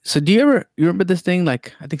So do you remember this thing?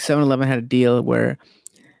 Like I think 7-Eleven had a deal where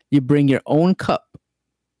you bring your own cup,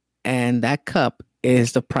 and that cup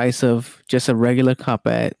is the price of just a regular cup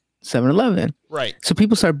at 7-Eleven. Right. So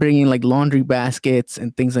people start bringing like laundry baskets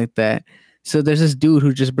and things like that. So there's this dude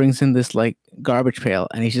who just brings in this like garbage pail,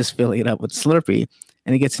 and he's just filling it up with Slurpee,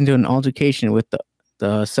 and he gets into an altercation with the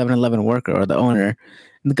 7-Eleven worker or the owner.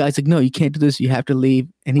 And the guy's like, "No, you can't do this. You have to leave."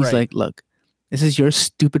 And he's Right. like, "Look, this is your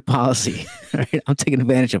stupid policy. Right? I'm taking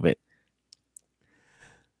advantage of it."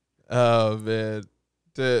 Oh man.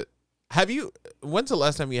 When's the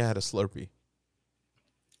last time you had a Slurpee?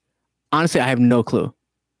 Honestly, I have no clue.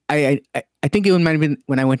 I think it might have been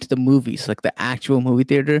when I went to the movies, like the actual movie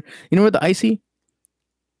theater. You know where the icy?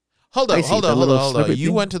 Hold on. Slurpee You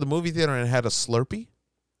thing? went to the movie theater and had a Slurpee?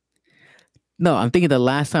 No, I'm thinking the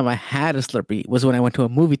last time I had a Slurpee was when I went to a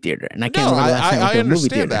movie theater, and I can't No, remember the last time I went I to a movie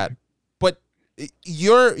theater. understand that. But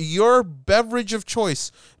your beverage of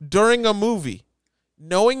choice during a movie,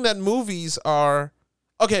 knowing that movies are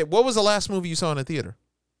okay, what was the last movie you saw in a theater?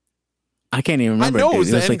 I can't even remember. I know dude. it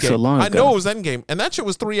was It was like so long ago. I know it was Endgame, and that shit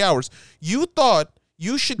was 3 hours. You thought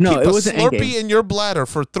you should No, keep it a wasn't Slurpee Endgame. in your bladder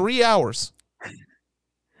for 3 hours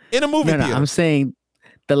in a movie No, theater. I'm saying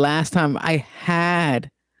the last time I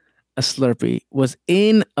had a Slurpee was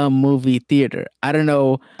in a movie theater. I don't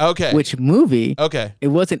know Okay. which movie. Okay. It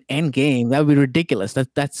wasn't Endgame. That would be ridiculous.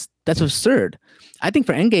 That's absurd. I think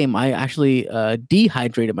for Endgame, I actually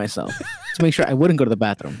dehydrated myself to make sure I wouldn't go to the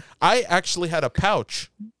bathroom. I actually had a pouch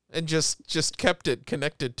and just kept it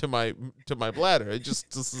connected to my bladder. It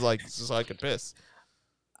just is like so I could piss.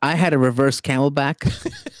 I had a reverse Camelback,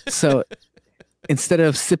 so instead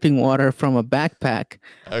of sipping water from a backpack,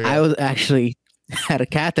 Okay. I was actually had a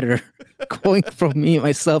catheter going from me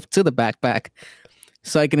myself to the backpack,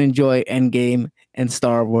 so I can enjoy Endgame and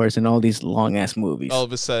Star Wars and all these long ass movies. All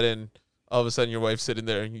of a sudden, your wife's sitting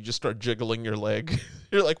there and you just start jiggling your leg.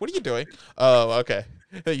 You're like, "What are you doing?" Oh, okay.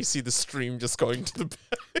 You see the stream just going to the back.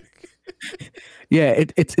 Yeah,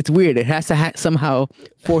 it's weird. It has to somehow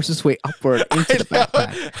force its way upward into the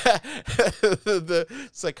backpack.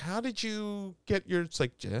 It's like, how did you get your? It's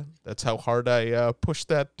like, yeah, that's how hard I pushed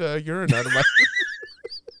that urine out of my.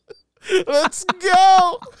 Let's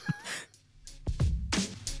go.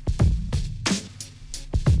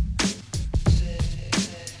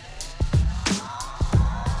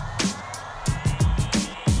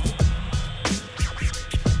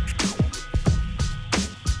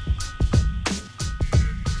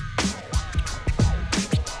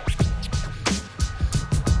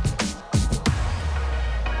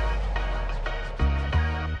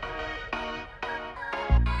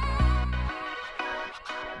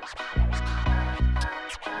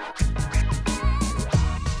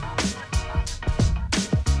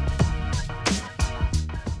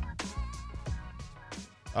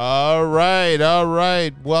 All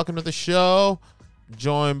right. Welcome to the show.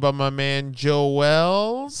 Joined by my man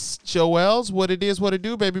Joels. Joels, what it is, what it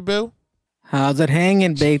do, baby boo? How's it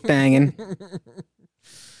hanging, big banging?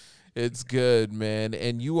 It's good, man.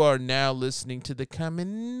 And you are now listening to the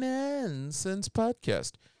Common Nonsense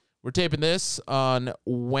podcast. We're taping this on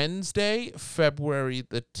Wednesday, February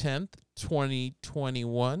the 10th,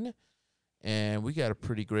 2021. And we got a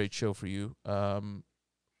pretty great show for you.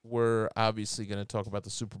 We're obviously going to talk about the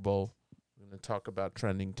Super Bowl. We're going to talk about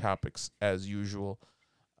trending topics as usual.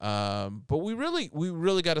 But we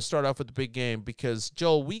really got to start off with the big game because,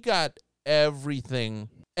 Joel, we got everything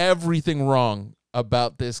wrong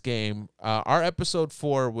about this game. Our episode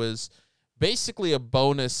 4 was basically a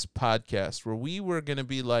bonus podcast where we were going to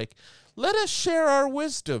be like, let us share our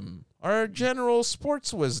wisdom, our general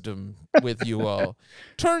sports wisdom with you all.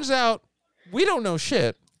 Turns out we don't know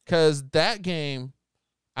shit because that game,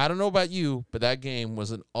 I don't know about you, but that game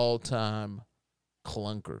was an all-time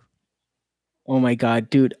clunker. Oh my god,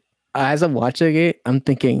 dude. As I'm watching it, I'm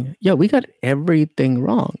thinking, yo, we got everything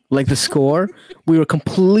wrong. Like the score, we were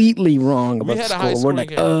completely wrong about the score. We're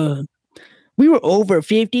like, we were over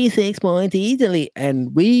 56 points easily,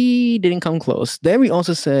 and we didn't come close. Then we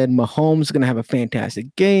also said Mahomes is going to have a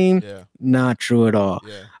fantastic game. Yeah. Not true at all.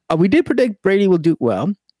 Yeah. We did predict Brady will do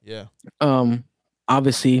well. Yeah.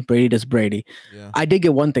 Obviously, Brady does Brady. Yeah. I did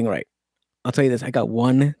get one thing right. I'll tell you this. I got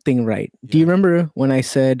one thing right. Yeah. Do you remember when I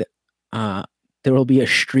said there will be a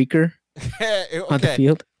streaker on the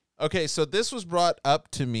field? Okay, so this was brought up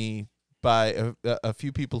to me by a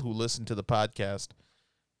few people who listened to the podcast,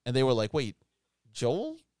 and they were like, wait,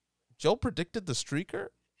 Joel predicted the streaker?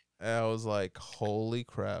 And I was like, holy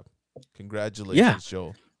crap. Congratulations,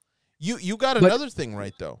 Joel. You got another thing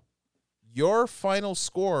right, though. Your final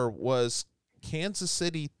score was Kansas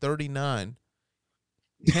City 39,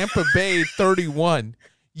 Tampa Bay 31.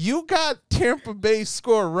 You got Tampa Bay's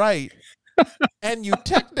score right, and you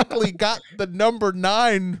technically got the number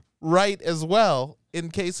 9 right as well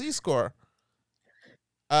in KC score.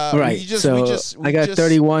 Right. I got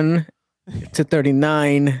 31 to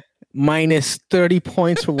 39 minus 30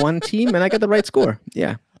 points for one team, and I got the right score.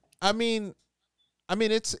 Yeah. I mean,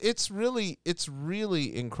 it's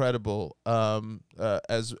really incredible.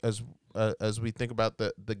 As we think about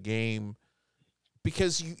the game,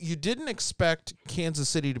 because you didn't expect Kansas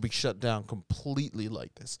City to be shut down completely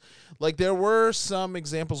like this. Like, there were some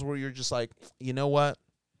examples where you're just like, you know what?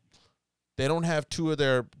 They don't have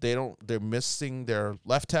they're missing their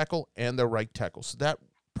left tackle and their right tackle. So that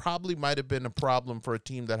probably might have been a problem for a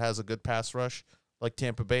team that has a good pass rush like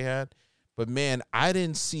Tampa Bay had. But man, I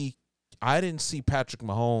didn't see Patrick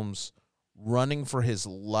Mahomes running for his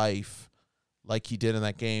life like he did in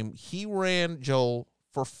that game. He ran, Joel,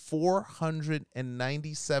 for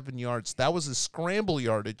 497 yards. That was his scramble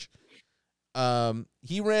yardage.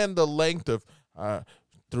 He ran the length of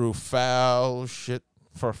through foul shit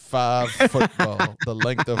for 5 football, the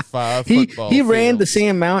length of 5 football. He ran the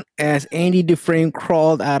same amount as Andy Dufresne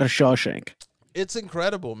crawled out of Shawshank. It's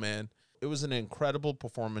incredible, man. It was an incredible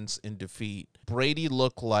performance in defeat. Brady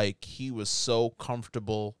looked like he was so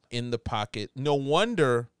comfortable in the pocket. No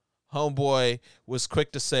wonder homeboy was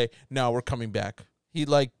quick to say, "No, we're coming back." He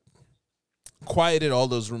quieted all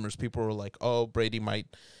those rumors. People were like, "Oh, Brady might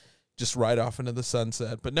just ride off into the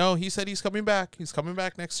sunset." But no, he said he's coming back. He's coming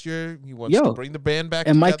back next year. He wants to bring the band back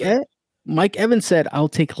together. And Mike Evans said, "I'll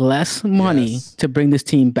take less money to bring this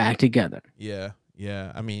team back together." Yeah.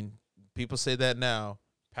 I mean, people say that now.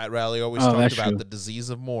 Pat Riley always talked about the disease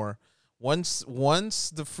of more. Once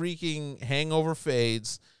the freaking hangover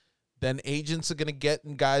fades, then agents are going to get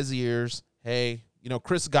in guys' ears. Hey,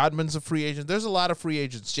 Chris Godwin's a free agent. There's a lot of free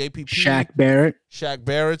agents. JPP. Shaq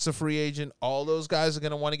Barrett's a free agent. All those guys are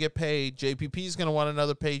going to want to get paid. JPP's going to want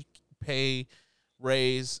another pay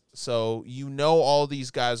raise. So all these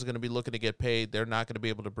guys are going to be looking to get paid. They're not going to be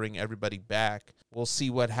able to bring everybody back. We'll see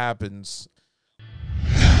what happens.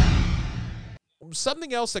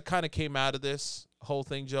 Something else that kind of came out of this whole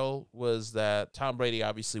thing, Joel, was that Tom Brady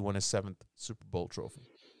obviously won his 7th Super Bowl trophy.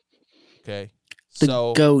 Okay?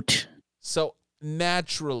 The GOAT. So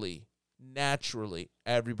naturally,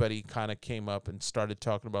 everybody kind of came up and started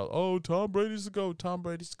talking about, oh, Tom Brady's the GOAT. Tom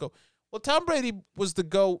Brady's the GOAT. Well, Tom Brady was the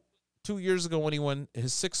GOAT 2 years ago when he won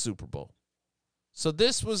his 6th Super Bowl. So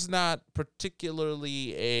this was not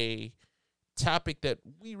particularly a topic that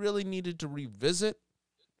we really needed to revisit.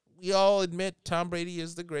 We all admit Tom Brady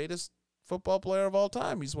is the greatest football player of all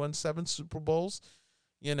time. He's won 7 Super Bowls,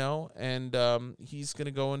 and he's going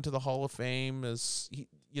to go into the Hall of Fame as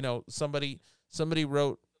somebody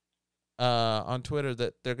wrote on Twitter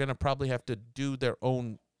that they're going to probably have to do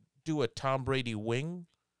a Tom Brady wing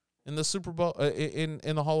in the Super Bowl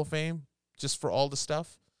in the Hall of Fame just for all the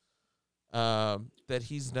stuff that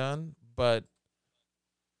he's done. But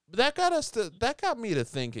that got me to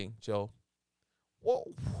thinking, Joe. Well,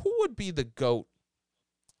 who would be the GOAT?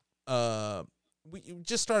 We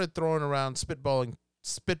just started throwing around spitballing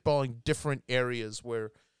different areas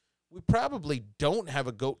where we probably don't have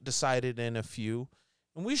a GOAT decided in a few,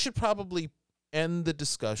 and we should probably end the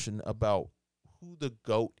discussion about who the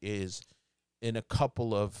GOAT is in a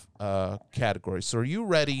couple of categories. So are you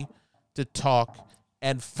ready to talk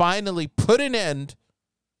and finally put an end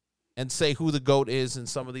and say who the GOAT is in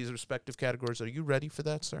some of these respective categories? Are you ready for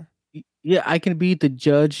that, sir? Yeah, I can be the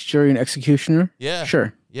judge, jury, and executioner. Yeah.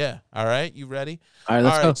 Sure. Yeah. All right. You ready? All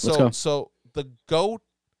right, let's go. So the GOAT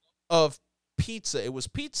of pizza. It was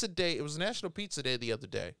Pizza Day. It was National Pizza Day the other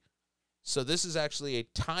day. So this is actually a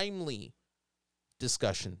timely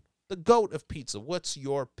discussion. The GOAT of pizza. What's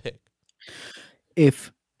your pick?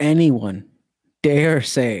 If anyone dare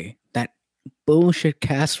say that bullshit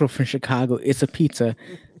casserole from Chicago is a pizza,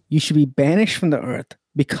 you should be banished from the earth,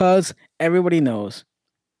 because everybody knows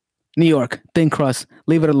New York, thin crust,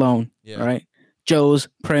 leave it alone. Yeah. All right. Joe's,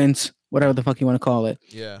 Prince, whatever the fuck you want to call it.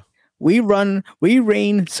 Yeah. We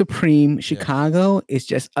reign supreme. Chicago is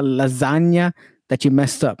just a lasagna that you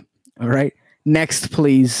messed up. All right. Next,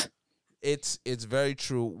 please. It's very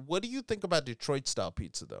true. What do you think about Detroit style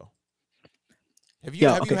pizza though? Have you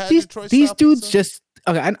had Detroit style pizza? These dudes just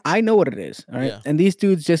I know what it is. All right. Yeah. And these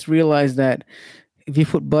dudes just realized that if you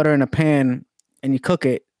put butter in a pan and you cook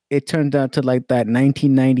it, it turned out to like that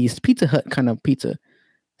 1990s Pizza Hut kind of pizza.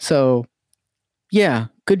 So, yeah,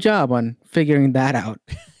 good job on figuring that out.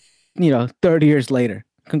 30 years later.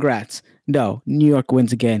 Congrats. No, New York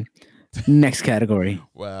wins again. Next category.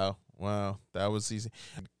 Wow. That was easy.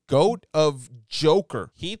 GOAT of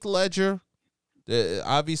Joker. Heath Ledger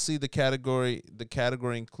Obviously, the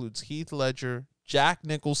category includes Heath Ledger, Jack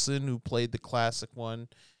Nicholson, who played the classic one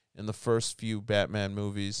in the first few Batman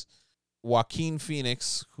movies, Joaquin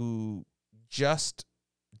Phoenix, who just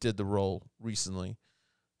did the role recently.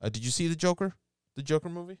 Did you see the Joker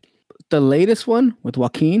movie? The latest one with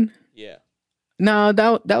Joaquin? Yeah. No,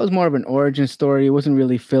 that was more of an origin story. It wasn't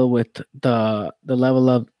really filled with the level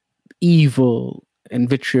of evil and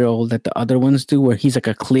vitriol that the other ones do, where he's like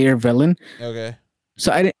a clear villain. Okay.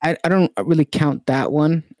 So I don't really count that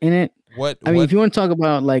one in it. I mean, if you want to talk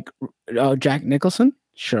about like Jack Nicholson,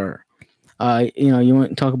 sure. You want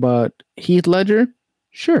to talk about Heath Ledger,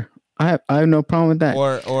 sure. I have no problem with that.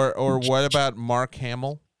 Or what about Mark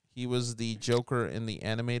Hamill? He was the Joker in the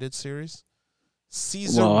animated series.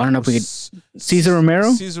 Caesar. Well, I don't know if we could. Cesar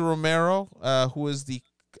Romero. Cesar Romero, who is the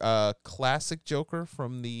classic Joker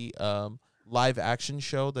from the live action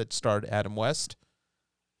show that starred Adam West.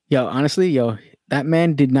 Honestly, that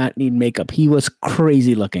man did not need makeup. He was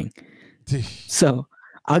crazy looking. So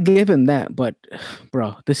I'll give him that. But,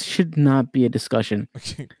 bro, this should not be a discussion.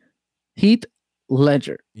 Heath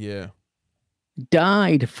Ledger. Yeah.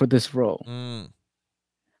 Died for this role. Mm.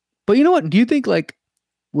 But you know what? Do you think like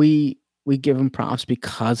we give him props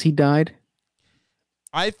because he died?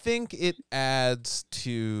 I think it adds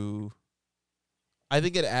to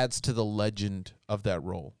the legend of that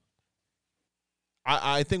role.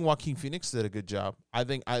 I think Joaquin Phoenix did a good job. I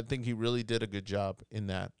think he really did a good job in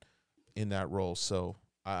that role. So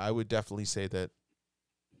I would definitely say that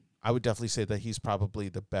he's probably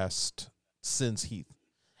the best since Heath.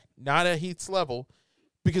 Not at Heath's level,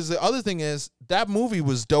 because the other thing is that movie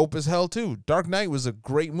was dope as hell too. Dark Knight was a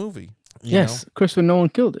great movie. Yes, Christopher Nolan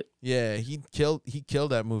killed it. Yeah, he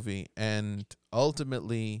killed that movie, and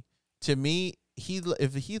ultimately, to me,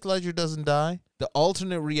 if Heath Ledger doesn't die, the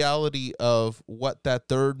alternate reality of what that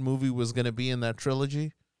third movie was going to be in that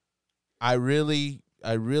trilogy, I really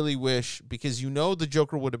wish, because the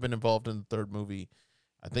Joker would have been involved in the third movie.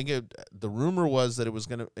 I think the rumor was that it was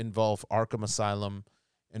going to involve Arkham Asylum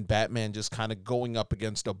and Batman just kind of going up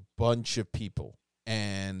against a bunch of people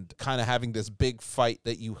and kind of having this big fight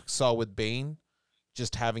that you saw with Bane,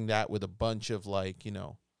 just having that with a bunch of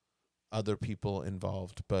other people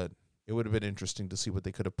involved. But it would have been interesting to see what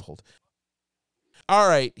they could have pulled. All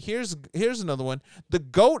right, here's another one. The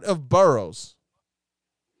GOAT of boroughs.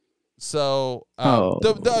 So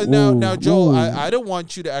now, Joel, I don't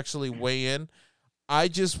want you to actually weigh in. I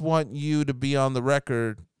just want you to be on the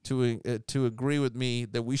record to agree with me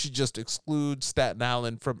that we should just exclude Staten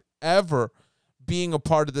Island from ever being a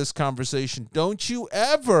part of this conversation. Don't you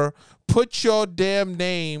ever put your damn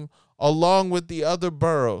name along with the other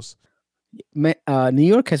boroughs. New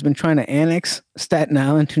York has been trying to annex Staten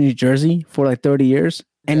Island to New Jersey for like 30 years.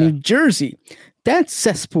 And New Jersey, that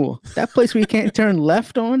cesspool, that place where you can't turn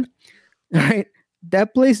left on, right?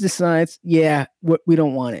 That place decides, we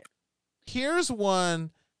don't want it. Here's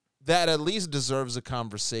one that at least deserves a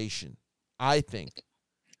conversation, I think.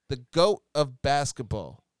 The GOAT of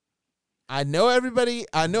basketball. I know everybody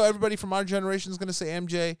from our generation is going to say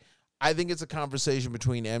MJ. I think it's a conversation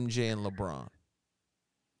between MJ and LeBron.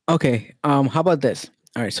 Okay. How about this?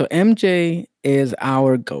 All right. So MJ is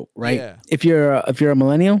our GOAT, right? Yeah. If you're a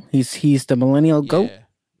millennial, he's the millennial GOAT. Yeah.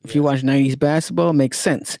 If you watch 90s basketball, it makes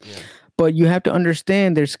sense. Yeah. But you have to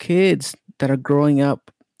understand there's kids that are growing up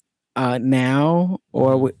now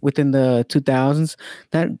or within the 2000s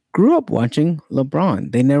that grew up watching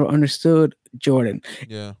LeBron. They never understood Jordan.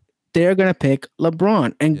 Yeah. They're going to pick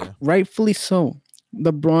LeBron, and rightfully so.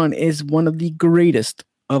 LeBron is one of the greatest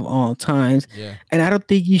of all times. Yeah. And I don't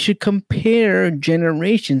think you should compare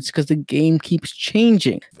generations because the game keeps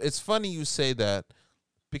changing. It's funny you say that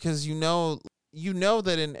because you know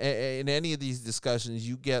that in any of these discussions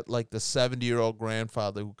you get like the 70-year-old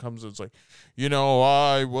grandfather who comes and is like,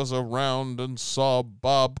 I was around and saw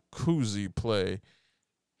Bob Cousy play.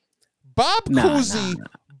 Bob Cousy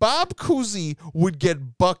would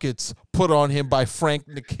get buckets put on him by Frank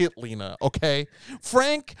Nikitlina, okay?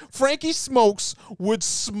 Frankie Smokes would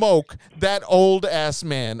smoke that old ass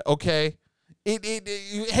man, okay? Him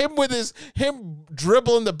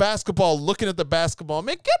dribbling the basketball, looking at the basketball.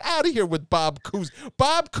 Man, get out of here with Bob Cousy.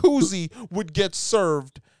 Bob Cousy would get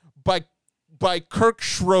served by Kirk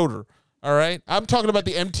Schroeder. All right, I'm talking about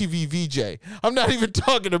the MTV VJ. I'm not even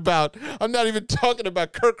talking about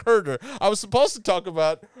Kirk Herter. I was supposed to talk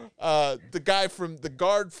about the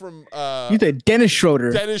guard from. You said Dennis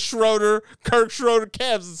Schroeder. Dennis Schroeder, Kirk Schroeder,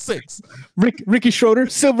 Cavs in 6. Ricky Schroeder,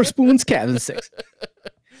 Silver Spoons, Cavs in 6.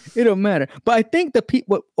 It don't matter. But I think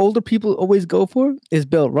what older people always go for is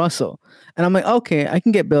Bill Russell. And I'm like, okay, I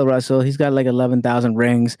can get Bill Russell. He's got like 11,000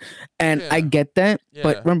 rings. And I get that. Yeah.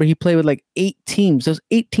 But remember, he played with like 8 teams. There's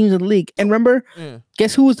 8 teams in the league. And remember,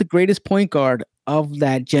 guess who was the greatest point guard of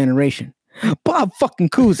that generation? Bob fucking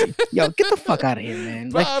Cousy. Yo, get the fuck out of here,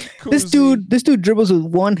 man. Like this dude dribbles with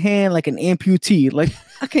one hand like an amputee. Like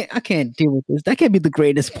I can't deal with this. That can't be the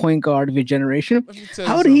greatest point guard of your generation.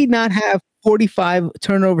 How did he not have 45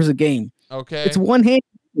 turnovers a game? Okay. It's one hand,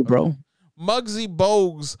 bro. Muggsy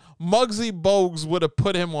Bogues would have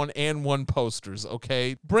put him on and one posters,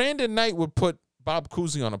 okay? Brandon Knight would put Bob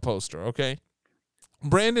Cousy on a poster, okay?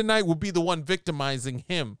 Brandon Knight would be the one victimizing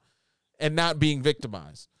him and not being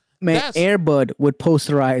victimized. Man, Air Bud would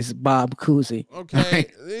posterize Bob Cousy. Okay,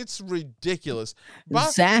 right? It's ridiculous.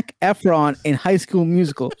 Zac Efron in High School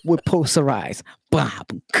Musical would posterize Bob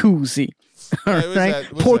Cousy. Right?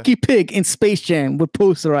 Porky Pig in Space Jam would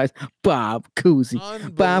posterize Bob Cousy.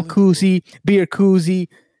 Bob Cousy, Beer Cousy.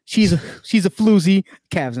 She's a floozy.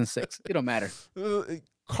 Cavs in 6. It don't matter.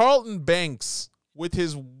 Carlton Banks with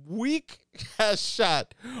his weak ass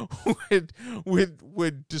shot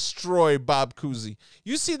would destroy Bob Cousy.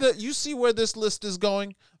 You see where this list is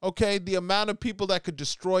going? Okay, the amount of people that could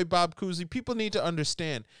destroy Bob Cousy. People need to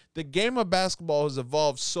understand the game of basketball has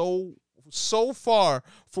evolved so far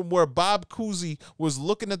from where Bob Cousy was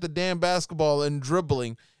looking at the damn basketball and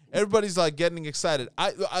dribbling. Everybody's like getting excited.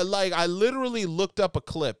 I literally looked up a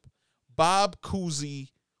clip. Bob Cousy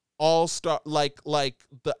all-star,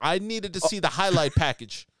 I needed to see the highlight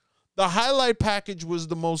package. The highlight package was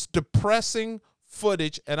the most depressing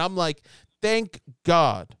footage, and I'm like, thank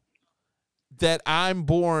God that I'm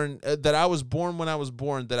born, that I was born when I was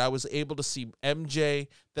born, that I was able to see MJ,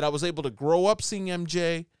 that I was able to grow up seeing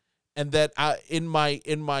MJ, and that in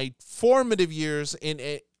my formative years,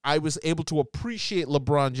 I was able to appreciate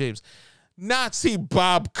LeBron James, not see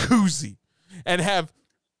Bob Cousy, and have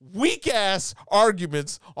weak-ass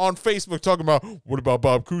arguments on Facebook talking about, what about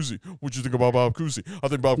Bob Cousy? What you think about Bob Cousy? I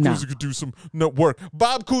think Bob Cousy could do some work.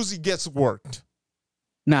 Bob Cousy gets worked.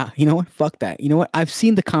 Nah, you know what? Fuck that. You know what? I've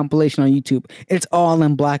seen the compilation on YouTube. It's all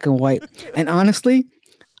in black and white. And honestly,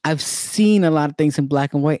 I've seen a lot of things in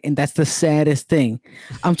black and white, and that's the saddest thing.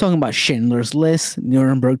 I'm talking about Schindler's List,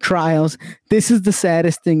 Nuremberg Trials. This is the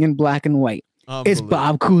saddest thing in black and white. It's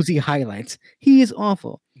Bob Cousy highlights. He is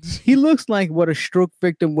awful. He looks like what a stroke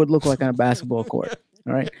victim would look like on a basketball court.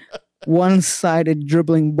 All right. One-sided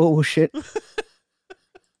dribbling bullshit.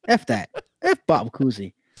 F that. F Bob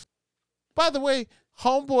Cousy. By the way,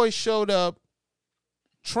 homeboy showed up.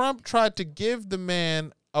 Trump tried to give the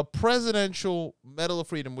man a Presidential Medal of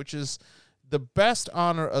Freedom, which is the best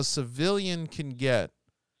honor a civilian can get.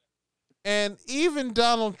 And even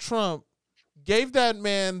Donald Trump gave that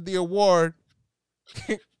man the award.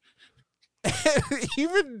 And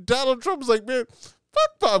even Donald Trump was like, man,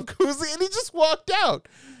 fuck Bob Cousy, and he just walked out.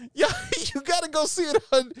 Yeah, you gotta go see it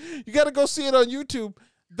on YouTube.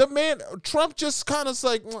 The man, Trump just kind of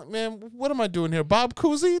like, man, what am I doing here? Bob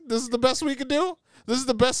Cousy? This is the best we could do? This is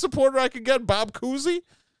the best supporter I could get? Bob Cousy?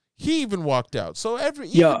 He even walked out. So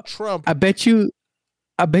even Trump. I bet you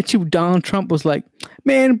Donald Trump was like,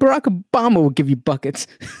 man, Barack Obama will give you buckets.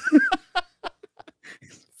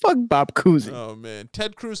 Fuck Bob Cousy. Oh man,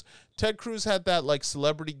 Ted Cruz had that like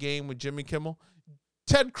celebrity game with Jimmy Kimmel.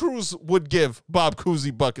 Ted Cruz would give Bob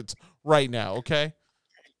Cousy buckets right now. Okay.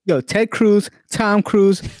 Yo, Ted Cruz, Tom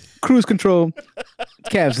Cruise, Cruise Control,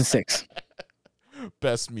 Cavs in 6.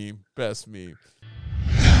 Best meme.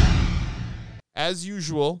 As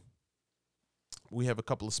usual, we have a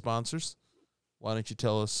couple of sponsors. Why don't you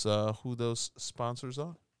tell us who those sponsors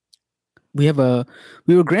are? We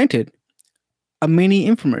were granted a mini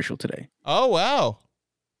infomercial today. Oh, wow.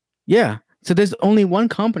 Yeah. So there's only one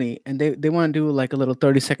company, and they want to do like a little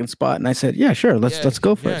 30-second spot. And I said, yeah, sure. Let's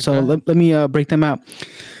go for it. So let me break them out.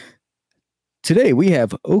 Today we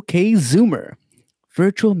have OKZoomer.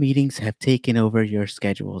 Virtual meetings have taken over your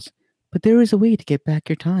schedules, but there is a way to get back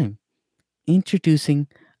your time. Introducing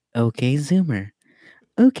OKZoomer.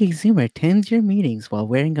 OKZoomer attends your meetings while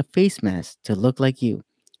wearing a face mask to look like you.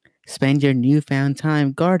 Spend your newfound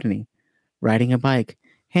time gardening, riding a bike,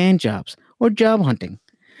 hand jobs, or job hunting.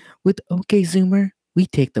 With OKZoomer, we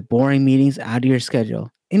take the boring meetings out of your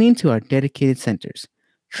schedule and into our dedicated centers.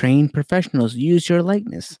 Trained professionals use your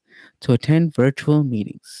likeness to attend virtual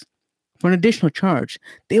meetings. For an additional charge,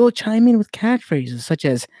 they will chime in with catchphrases such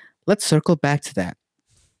as, let's circle back to that,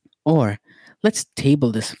 or let's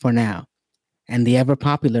table this for now, and the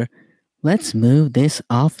ever-popular, let's move this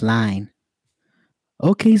offline.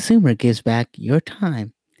 OKZoomer gives back your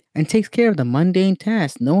time and takes care of the mundane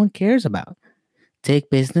tasks no one cares about. Take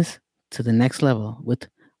business to the next level with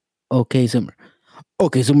OK Zoomer.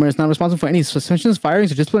 OK Zoomer is not responsible for any suspensions,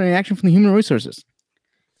 firings, or disciplinary action from the human resources.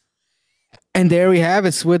 And there we have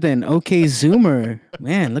it, Swithin. OK Zoomer.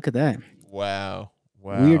 Man, look at that. Wow.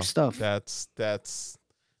 Weird stuff. That's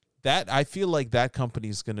that. I feel like that company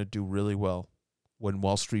is going to do really well when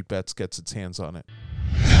Wall Street Bets gets its hands on it.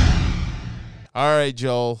 All right,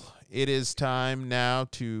 Joel. It is time now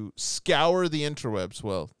to scour the interwebs.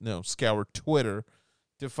 Well, no, scour Twitter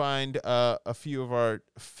to find a few of our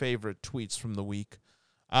favorite tweets from the week.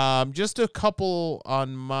 Just a couple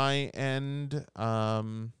on my end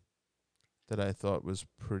that I thought was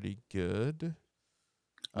pretty good.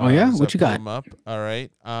 Oh, yeah? What you got? Them up. All right.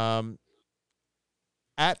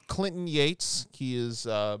 At Clinton Yates, he is,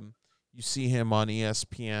 you see him on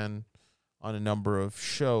ESPN on a number of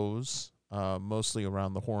shows, mostly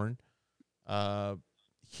around the horn.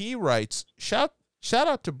 He writes, shout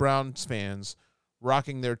out to Browns fans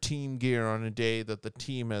rocking their team gear on a day that the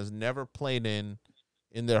team has never played in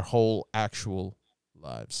their whole actual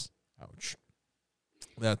lives. Ouch.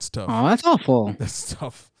 That's tough. Oh, that's awful. That's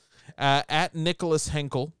tough. At Nicholas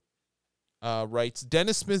Henkel writes,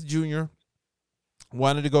 Dennis Smith Jr.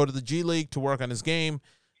 wanted to go to the G League to work on his game.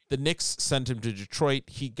 The Knicks sent him to Detroit.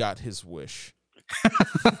 He got his wish.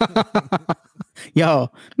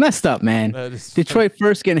 Yo, messed up, man. Detroit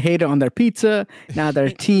first getting hated on their pizza. Now their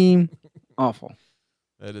team. Awful.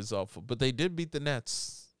 That is awful. But they did beat the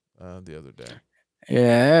Nets the other day.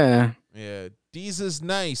 Yeah. Yeah. Deez is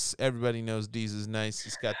nice. Everybody knows Deez is nice.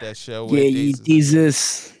 He's got that show. Yeah,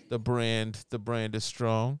 Deez. The brand is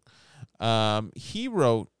strong. He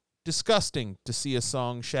wrote, disgusting to see a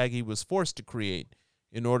song Shaggy was forced to create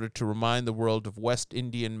in order to remind the world of West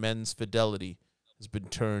Indian men's fidelity has been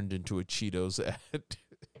turned into a Cheetos ad.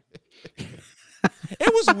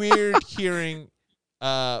 It was weird hearing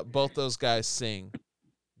both those guys sing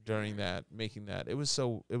during that, making that. It was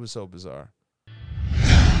so bizarre.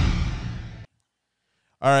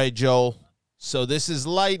 All right, Joel. So this is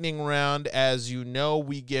lightning round. As you know,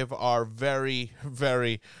 we give our very,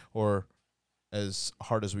 very, or as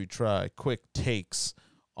hard as we try, quick takes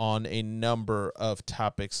on a number of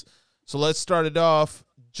topics. So let's start it off.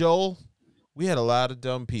 Joel, we had a lot of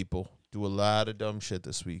dumb people do a lot of dumb shit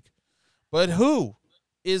this week. But who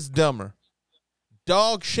is dumber?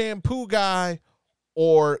 Dog shampoo guy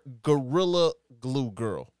or Gorilla Glue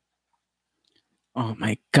girl? Oh,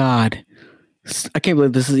 my God. I can't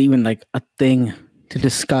believe this is even like a thing to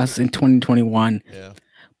discuss in 2021. Yeah.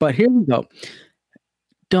 But here we go.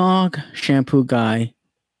 Dog shampoo guy.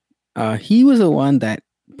 He was the one that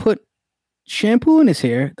put shampoo in his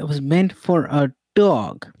hair that was meant for a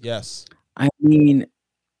dog. Yes. I mean,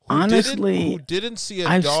 honestly, who didn't see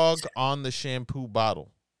a dog on the shampoo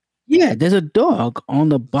bottle? Yeah, there's a dog on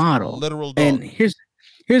the bottle. Literal dog. And here's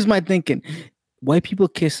my thinking. White people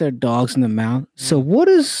kiss their dogs in the mouth. So what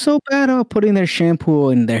is so bad about putting their shampoo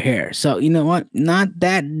in their hair? So you know what? Not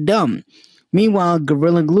that dumb. Meanwhile,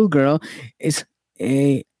 Gorilla Glue girl is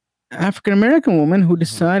a African American woman who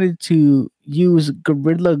decided to use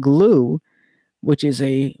Gorilla Glue, which is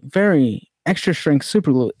a very extra strength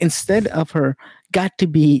super glue, instead of her got to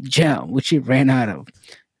be gel, which she ran out of.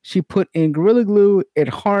 She put in Gorilla Glue. It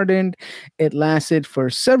hardened. It lasted for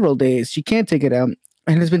several days. She can't take it out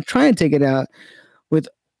and has been trying to take it out with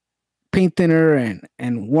paint thinner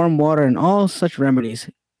and warm water and all such remedies,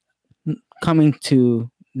 coming to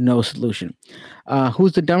no solution.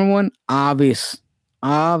 Who's the dumber one? Obvious.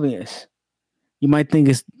 You might think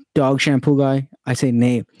it's dog shampoo guy. I say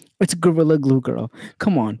nay. It's Gorilla Glue girl.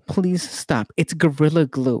 Come on, please stop. It's Gorilla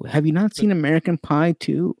Glue. Have you not seen American Pie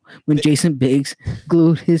 2 when Jason Biggs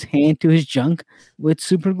glued his hand to his junk with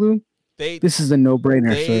super glue? This is a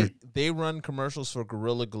no-brainer, sir. They run commercials for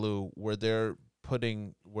Gorilla Glue where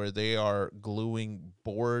they are gluing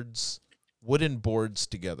wooden boards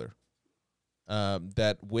together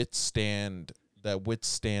that withstand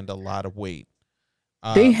a lot of weight.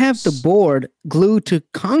 They have the board glued to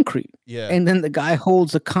concrete. Yeah. And then the guy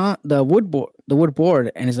holds the wood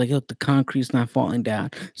board and is like, "Look, the concrete's not falling down."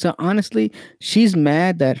 So honestly, she's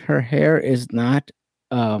mad that her hair is not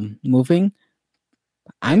moving.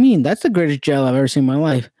 I mean, that's the greatest gel I've ever seen in my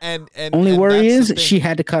life. And only worry is she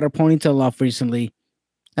had to cut her ponytail off recently.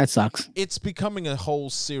 That sucks. It's becoming a whole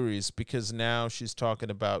series because now she's talking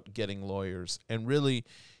about getting lawyers, and really,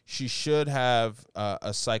 she should have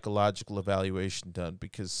a psychological evaluation done,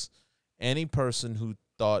 because any person who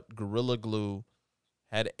thought Gorilla Glue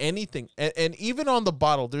had anything, and even on the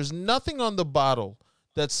bottle, there's nothing on the bottle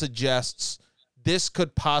that suggests this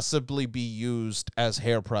could possibly be used as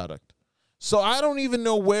hair product. So I don't even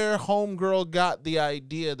know where homegirl got the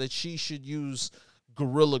idea that she should use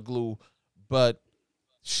Gorilla Glue, but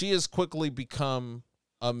she has quickly become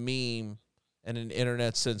a meme and an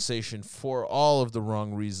internet sensation for all of the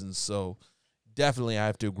wrong reasons. So definitely I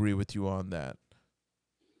have to agree with you on that.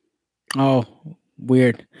 Oh,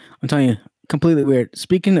 weird. I'm telling you, completely weird.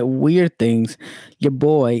 Speaking of weird things, your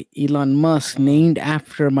boy Elon Musk, named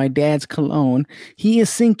after my dad's cologne, he is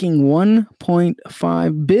sinking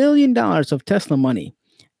 $1.5 billion of Tesla money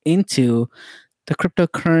into the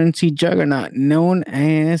cryptocurrency juggernaut known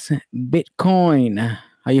as Bitcoin.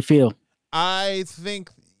 How you feel? I think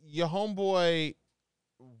your homeboy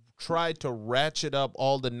tried to ratchet up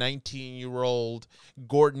all the 19-year-old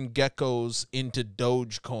Gordon Geckos into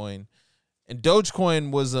Dogecoin. And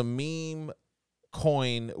Dogecoin was a meme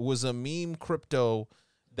coin, was a meme crypto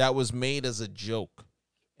that was made as a joke.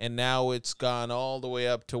 And now it's gone all the way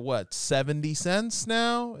up to what, 70 cents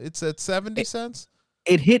now? It's at 70 cents?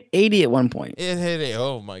 It hit 80 at one point. It hit it.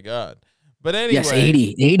 Oh, my God. But anyway. Yes,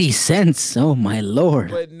 80 cents. Oh, my Lord.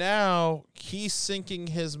 But now he's sinking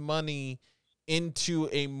his money into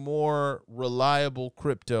a more reliable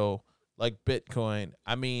crypto like Bitcoin.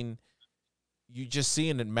 I mean, you just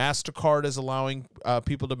seeing it. MasterCard is allowing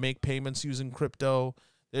people to make payments using crypto.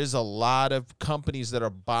 There's a lot of companies that are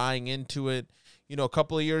buying into it. You know, a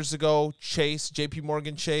couple of years ago, JP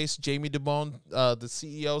Morgan Chase, Jamie Dimon, the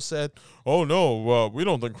CEO said, oh, no, we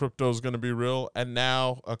don't think crypto is going to be real. And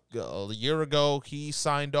now a year ago, he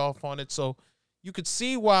signed off on it. So you could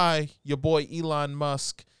see why your boy Elon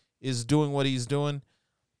Musk is doing what he's doing.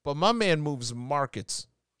 But my man moves markets.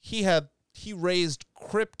 He raised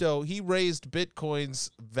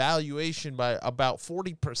Bitcoin's valuation by about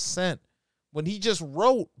 40% when he just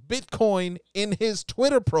wrote Bitcoin in his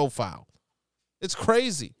Twitter profile. It's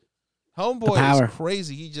crazy. Homeboy is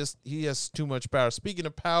crazy. He has too much power. Speaking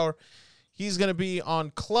of power, he's going to be on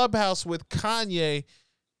Clubhouse with Kanye.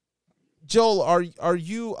 Joel, are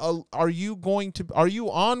you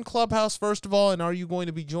on Clubhouse first of all, and are you going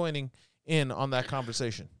to be joining in on that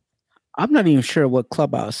conversation? I'm not even sure what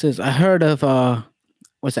Clubhouse is. I heard of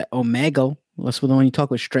what's that? Omegle. That's the one you talk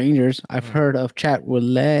with strangers. I've heard of Chat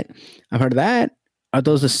Roulette. I've heard of that. Are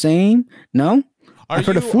those the same? No. I've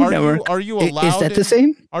heard of Food Network. Are you allowed? Is that the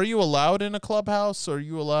same? Are you allowed in a Clubhouse? Or are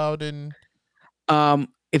you allowed in?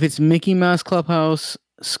 If it's Mickey Mouse Clubhouse,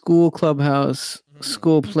 school Clubhouse,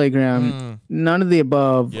 school playground, none of the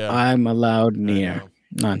above. Yeah. I'm allowed near.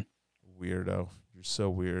 None. Weirdo. You're so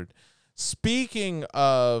weird. Speaking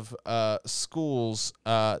of schools,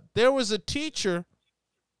 there was a teacher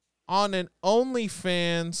on an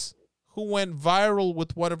OnlyFans who went viral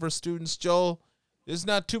with one of her students. Joel, there's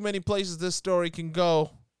not too many places this story can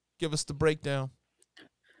go. Give us the breakdown.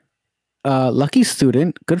 Lucky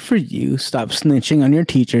student. Good for you. Stop snitching on your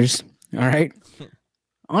teachers. All right.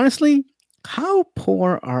 Honestly, how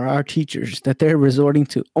poor are our teachers that they're resorting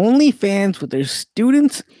to OnlyFans with their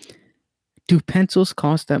students? Do pencils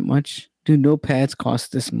cost that much? Do notepads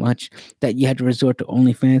cost this much that you had to resort to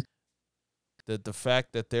OnlyFans? The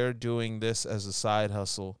fact that they're doing this as a side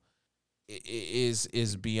hustle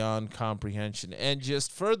is beyond comprehension, and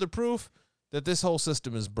just further proof that this whole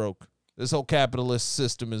system is broke. This whole capitalist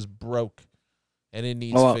system is broke, and it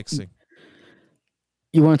needs fixing.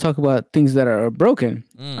 You want to talk about things that are broken?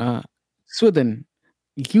 Sweden,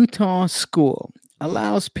 Utah school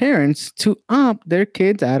allows parents to opt their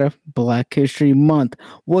kids out of Black History Month.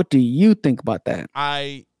 What do you think about that?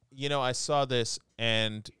 I saw this,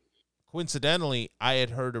 and coincidentally, I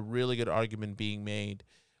had heard a really good argument being made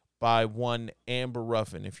by one Amber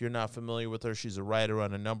Ruffin. If you're not familiar with her, she's a writer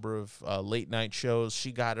on a number of late night shows.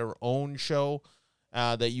 She got her own show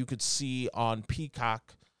that you could see on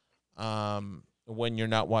Peacock when you're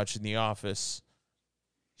not watching The Office.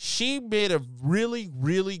 She made a really,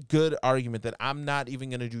 really good argument that I'm not even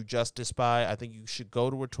going to do justice by. I think you should go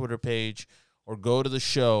to her Twitter page or go to the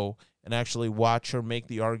show and actually watch her make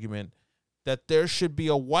the argument that there should be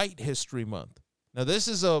a White History Month. Now, this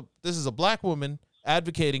is a black woman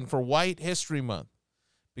advocating for White History Month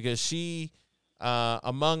because she,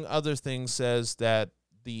 among other things, says that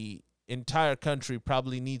the entire country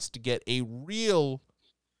probably needs to get a real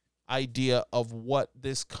idea of what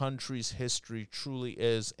this country's history truly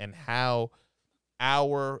is and how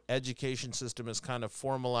our education system has kind of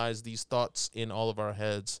formalized these thoughts in all of our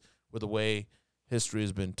heads with the way history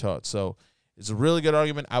has been taught. So it's a really good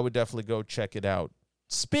argument. I would definitely go check it out.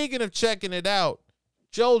 Speaking of checking it out,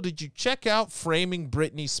 Joel, did you check out Framing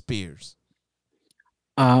Britney Spears?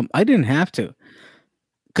 I didn't have to,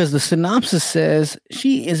 because the synopsis says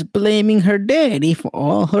she is blaming her daddy for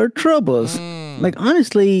all her troubles. Like,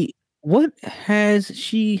 honestly, what has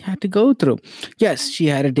she had to go through? Yes, she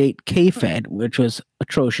had to date K-Fed, which was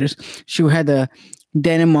atrocious. She had to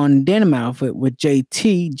denim on denim outfit with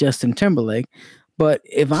JT, Justin Timberlake. But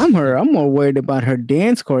if I'm her, I'm more worried about her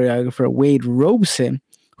dance choreographer, Wade Robson,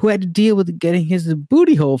 who had to deal with getting his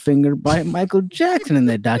booty hole fingered by Michael Jackson in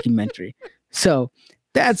that documentary. So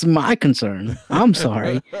that's my concern. I'm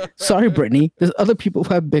sorry. Sorry, Brittany. There's other people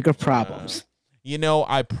who have bigger problems.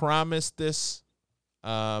 I promised this.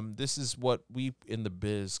 This is what we in the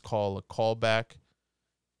biz call a callback.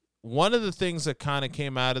 One of the things that kind of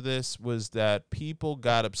came out of this was that people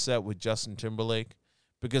got upset with Justin Timberlake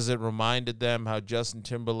because it reminded them how Justin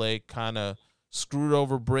Timberlake kind of screwed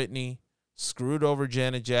over Britney, screwed over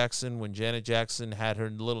Janet Jackson when Janet Jackson had her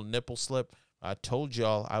little nipple slip. I told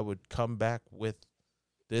y'all I would come back with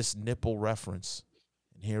this nipple reference.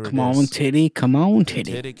 And here it is. Come on, titty. Come on,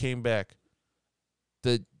 titty. Titty came back.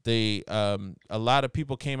 A lot of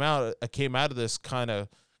people came out of this kind of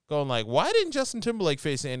going like, why didn't Justin Timberlake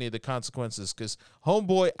face any of the consequences? Because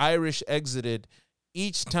homeboy Irish exited.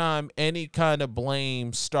 Each time any kind of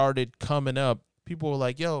blame started coming up, people were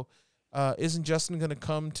like, yo, isn't Justin going to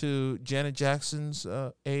come to Janet Jackson's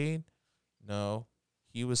aid? No,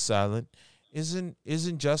 he was silent. Isn't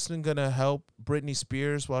Justin going to help Britney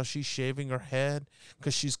Spears while she's shaving her head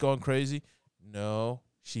because she's going crazy? No,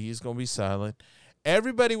 she's going to be silent.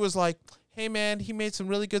 Everybody was like, hey, man, he made some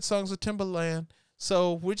really good songs with Timbaland,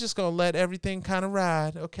 so we're just going to let everything kind of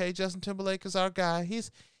ride. Okay, Justin Timberlake is our guy.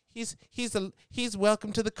 He's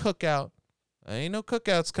welcome to the cookout. Ain't no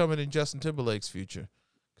cookouts coming in Justin Timberlake's future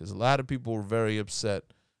because a lot of people were very upset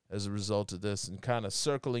as a result of this. And kind of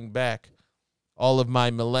circling back, all of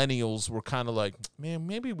my millennials were kind of like, man,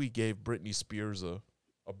 maybe we gave Britney Spears a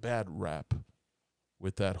bad rap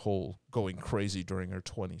with that whole going crazy during her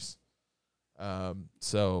 20s.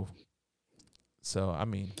 So I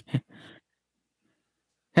mean,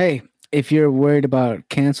 hey, if you're worried about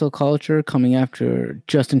cancel culture coming after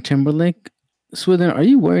Justin Timberlake, Swithin, are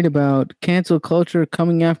you worried about cancel culture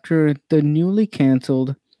coming after the newly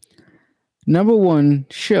canceled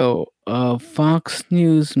 #1 show of Fox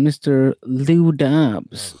News, Mr. Lou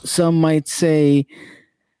Dobbs? Some might say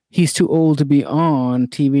he's too old to be on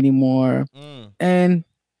TV anymore. And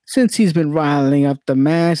since he's been riling up the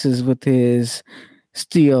masses with his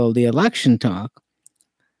steal the election talk,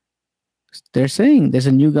 they're saying there's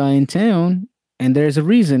a new guy in town and there's a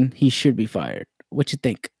reason he should be fired. What you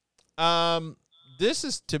think? This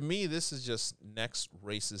is just next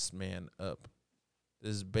racist man up.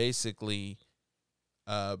 This is basically,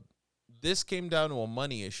 this came down to a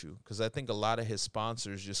money issue because I think a lot of his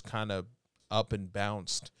sponsors just kind of up and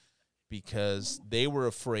bounced because they were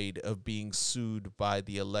afraid of being sued by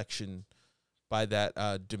the election, by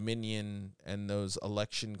that Dominion and those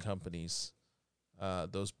election companies,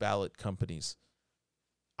 those ballot companies.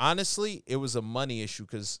 Honestly, it was a money issue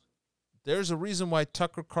because there's a reason why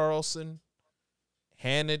Tucker Carlson,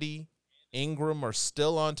 Hannity, Ingram are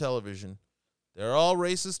still on television. They're all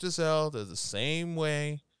racist as hell. They're the same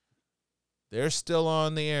way. They're still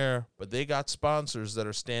on the air, but they got sponsors that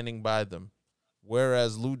are standing by them.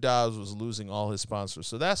 Whereas Lou Dobbs was losing all his sponsors.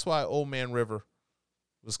 So that's why Old Man River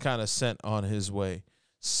was kind of sent on his way.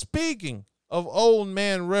 Speaking of Old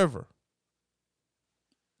Man River,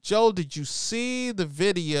 Joe, did you see the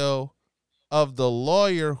video of the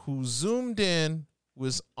lawyer who zoomed in,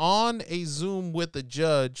 was on a Zoom with a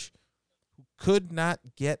judge who could not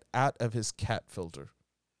get out of his cat filter?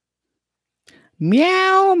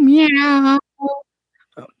 Meow, meow.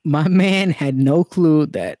 My man had no clue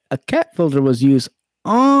that a cat filter was used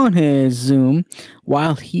on his Zoom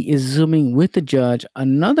while he is Zooming with the judge,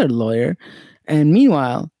 another lawyer. And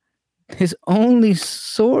meanwhile, his only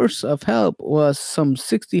source of help was some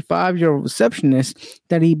 65-year-old receptionist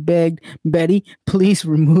that he begged, Betty, please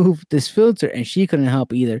remove this filter. And she couldn't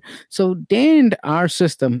help either. So damned our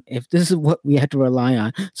system if this is what we have to rely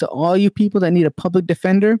on. So all you people that need a public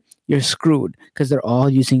defender, you're screwed because they're all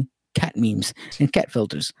using cat memes and cat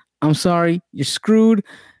filters. I'm sorry, you're screwed.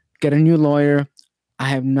 Get a new lawyer. I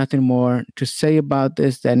have nothing more to say about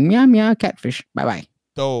this than meow, meow, catfish. Bye-bye.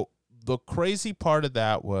 So the crazy part of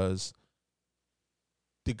that was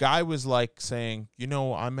the guy was like saying, I'm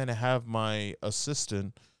going to have my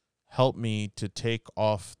assistant help me to take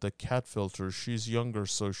off the cat filter. She's younger,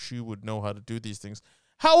 so she would know how to do these things.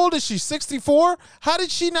 How old is she? 64? How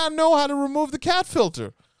did she not know how to remove the cat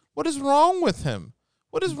filter? What is wrong with him?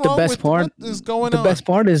 What is wrong with what is going on? The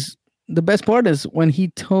best part is when he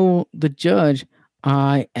told the judge,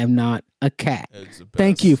 I am not a cat.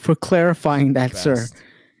 Thank you for clarifying that, sir.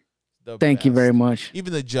 Thank you very much.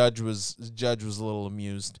 Even the judge was a little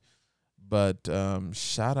amused, but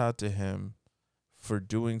shout out to him for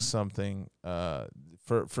doing something,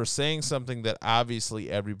 for saying something that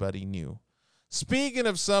obviously everybody knew. Speaking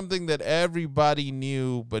of something that everybody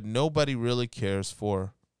knew, but nobody really cares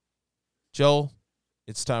for, Joel,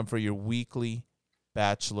 it's time for your weekly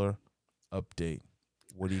Bachelor update.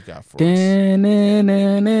 What do you got for us?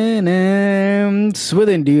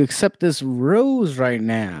 Swithin, do you accept this rose right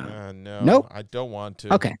now? No, Nope. I don't want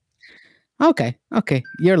to. Okay.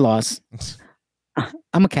 Your loss.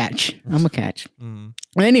 I'm a catch.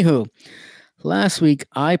 Anywho, last week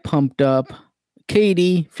I pumped up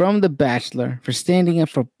Katie from The Bachelor for standing up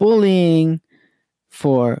for bullying,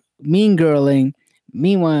 for mean girling.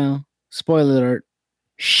 Meanwhile, spoiler alert,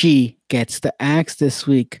 she gets the axe this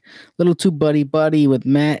week. Little too buddy with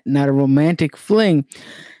Matt, not a romantic fling.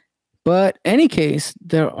 But any case,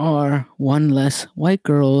 there are one less white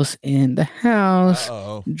girls in the house.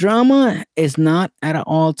 Uh-oh. Drama is not at an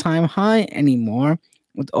all-time high anymore,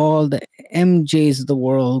 with all the MJs of the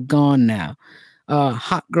world gone now.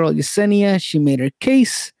 Hot girl Yesenia, she made her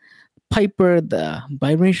case. Piper, the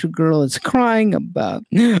biracial girl, is crying about,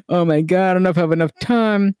 oh my God, I don't have enough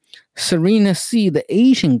time. Serena C, the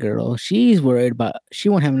Asian girl, she's worried about she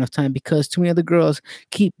won't have enough time because too many other girls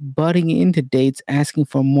keep butting into dates asking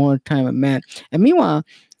for more time with Matt. And meanwhile,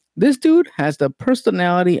 this dude has the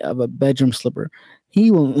personality of a bedroom slipper.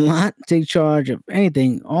 He will not take charge of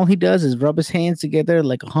anything. All he does is rub his hands together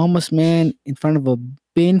like a homeless man in front of a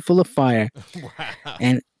bin full of fire. Wow.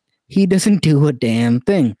 And he doesn't do a damn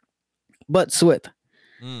thing. But Swith,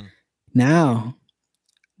 now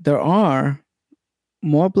there are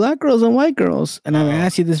more black girls than white girls. And I've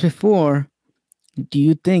asked you this before. Do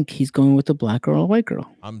you think he's going with the black girl or white girl?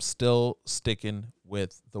 I'm still sticking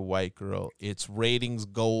with the white girl. It's ratings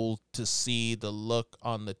gold to see the look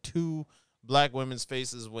on the two black women's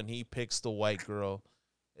faces when he picks the white girl.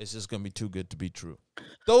 It's just going to be too good to be true.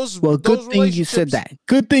 Good thing you said that.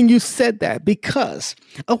 Good thing you said that, because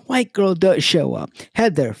a white girl does show up.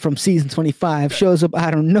 Heather from season 25 shows up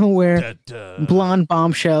out of nowhere. Blonde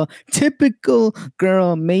bombshell. Typical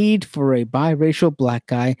girl made for a biracial black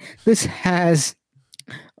guy. This has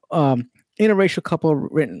interracial couple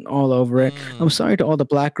written all over it. I'm sorry to all the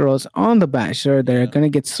black girls on The Bachelor that are going to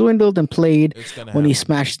get swindled and played when he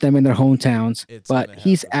smashed them in their hometowns. But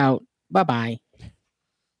he's out. Bye-bye.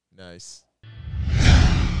 Nice.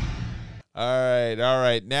 All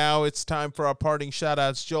right. Now it's time for our parting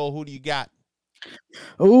shout-outs. Joel, who do you got?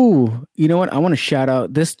 Oh, you know what? I want to shout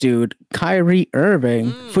out this dude, Kyrie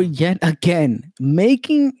Irving, for yet again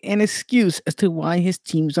making an excuse as to why his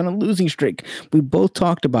team's on a losing streak. We both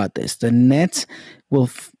talked about this. The Nets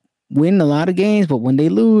will win a lot of games, but when they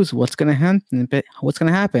lose, what's going to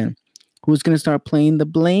happen? Who's going to start playing the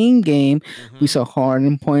blame game? We saw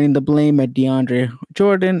Harden pointing the blame at DeAndre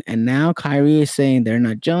Jordan, and now Kyrie is saying they're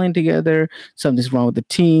not gelling together. Something's wrong with the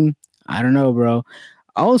team. I don't know, bro.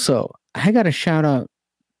 Also, I got to shout out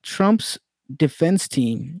Trump's defense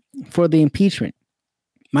team for the impeachment.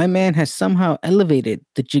 My man has somehow elevated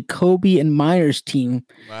the Jacoby and Myers team.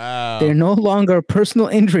 Wow. They're no longer personal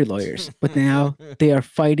injury lawyers, but now they are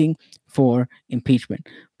fighting for impeachment.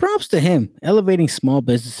 Props to him, elevating small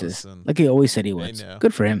businesses like he always said he would.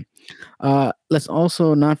 Good for him. Let's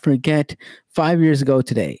also not forget 5 years ago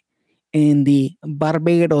today, in the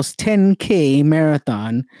Barbados 10K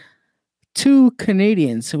marathon, two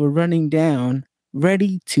Canadians were running down,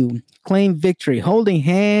 ready to claim victory, holding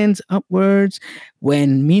hands upwards,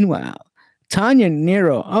 when meanwhile, Tanya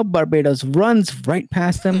Nero of Barbados runs right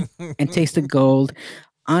past them and takes the gold.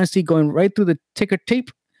 Honestly, going right through the ticker tape.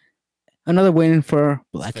 Another win for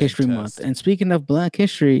Black History Month. And speaking of Black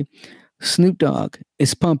History, Snoop Dogg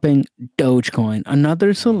is pumping Dogecoin.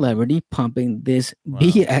 Another celebrity pumping this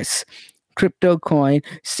BS crypto coin,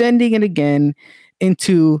 sending it again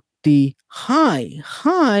into the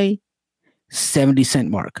high 70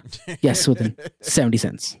 cent mark. Yes, within 70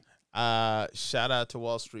 cents. Shout out to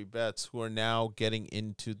Wall Street Bets, who are now getting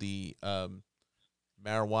into the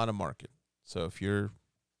marijuana market. So if you're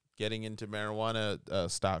getting into marijuana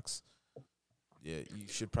stocks, yeah, you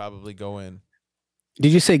should probably go in.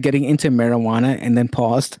 Did you say getting into marijuana and then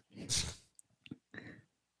paused?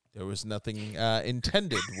 There was nothing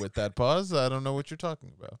intended with that pause. I don't know what you're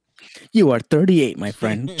talking about. You are 38, my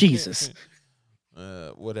friend. Jesus.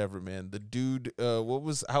 Whatever, man. The dude,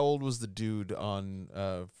 how old was the dude on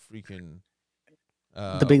freaking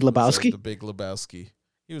The Big Lebowski? The Big Lebowski.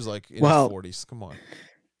 He was like in his 40s. Come on.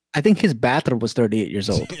 I think his bathroom was 38 years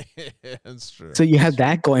old. That's true. So you have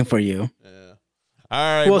that going for you. Yeah.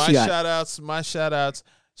 All right, my shout outs.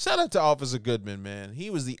 Shout out to Officer Goodman, man. He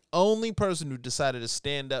was the only person who decided to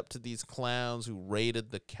stand up to these clowns who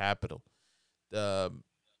raided the Capitol.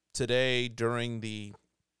 Today, during the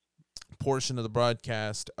portion of the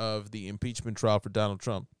broadcast of the impeachment trial for Donald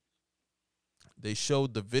Trump, they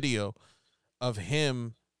showed the video of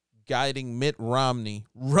him guiding Mitt Romney,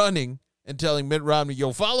 running and telling Mitt Romney,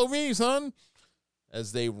 yo, follow me, son,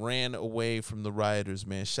 as they ran away from the rioters,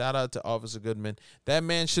 man. Shout out to Officer Goodman. That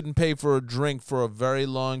man shouldn't pay for a drink for a very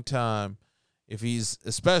long time,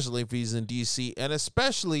 especially if he's in D.C., and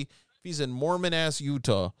especially if he's in Mormon-ass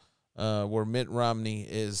Utah, where Mitt Romney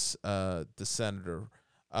is the senator.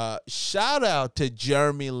 Shout out to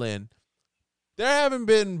Jeremy Lin. There haven't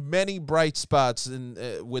been many bright spots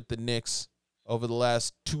with the Knicks over the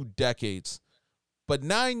last 2 decades. But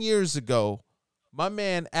 9 years ago, my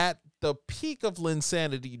man at the peak of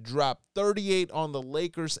Linsanity dropped 38 on the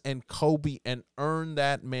Lakers and Kobe and earned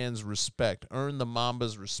that man's respect, earned the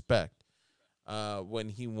Mamba's respect when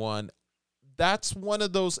he won. That's one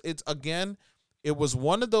of those, it was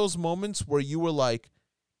one of those moments where you were like,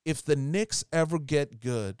 if the Knicks ever get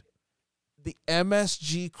good, the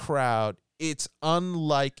MSG crowd, it's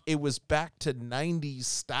unlike, it was back to 90s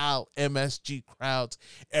style MSG crowds,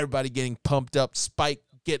 everybody getting pumped up, Spike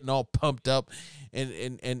getting all pumped up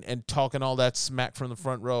and talking all that smack from the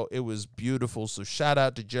front row. It was beautiful. So shout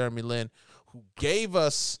out to Jeremy Lin, who gave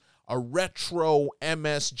us a retro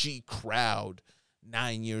MSG crowd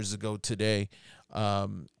 9 years ago today.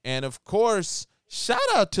 And of course, shout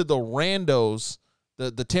out to the randos.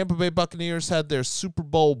 The Tampa Bay Buccaneers had their Super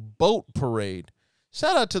Bowl boat parade.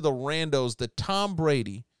 Shout out to the randos that Tom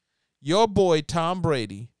Brady, your boy Tom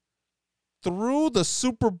Brady, threw the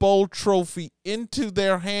Super Bowl trophy into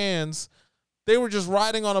their hands. They were just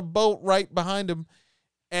riding on a boat right behind him.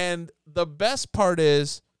 And the best part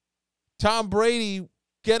is Tom Brady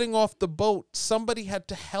getting off the boat. Somebody had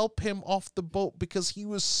to help him off the boat because he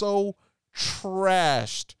was so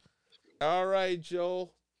trashed. All right,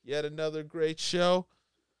 Joel. Yet another great show.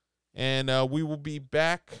 And we will be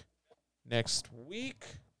back next week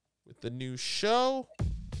with the new show.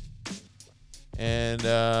 And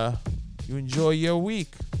you enjoy your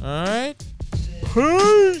week. All right?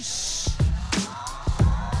 Peace.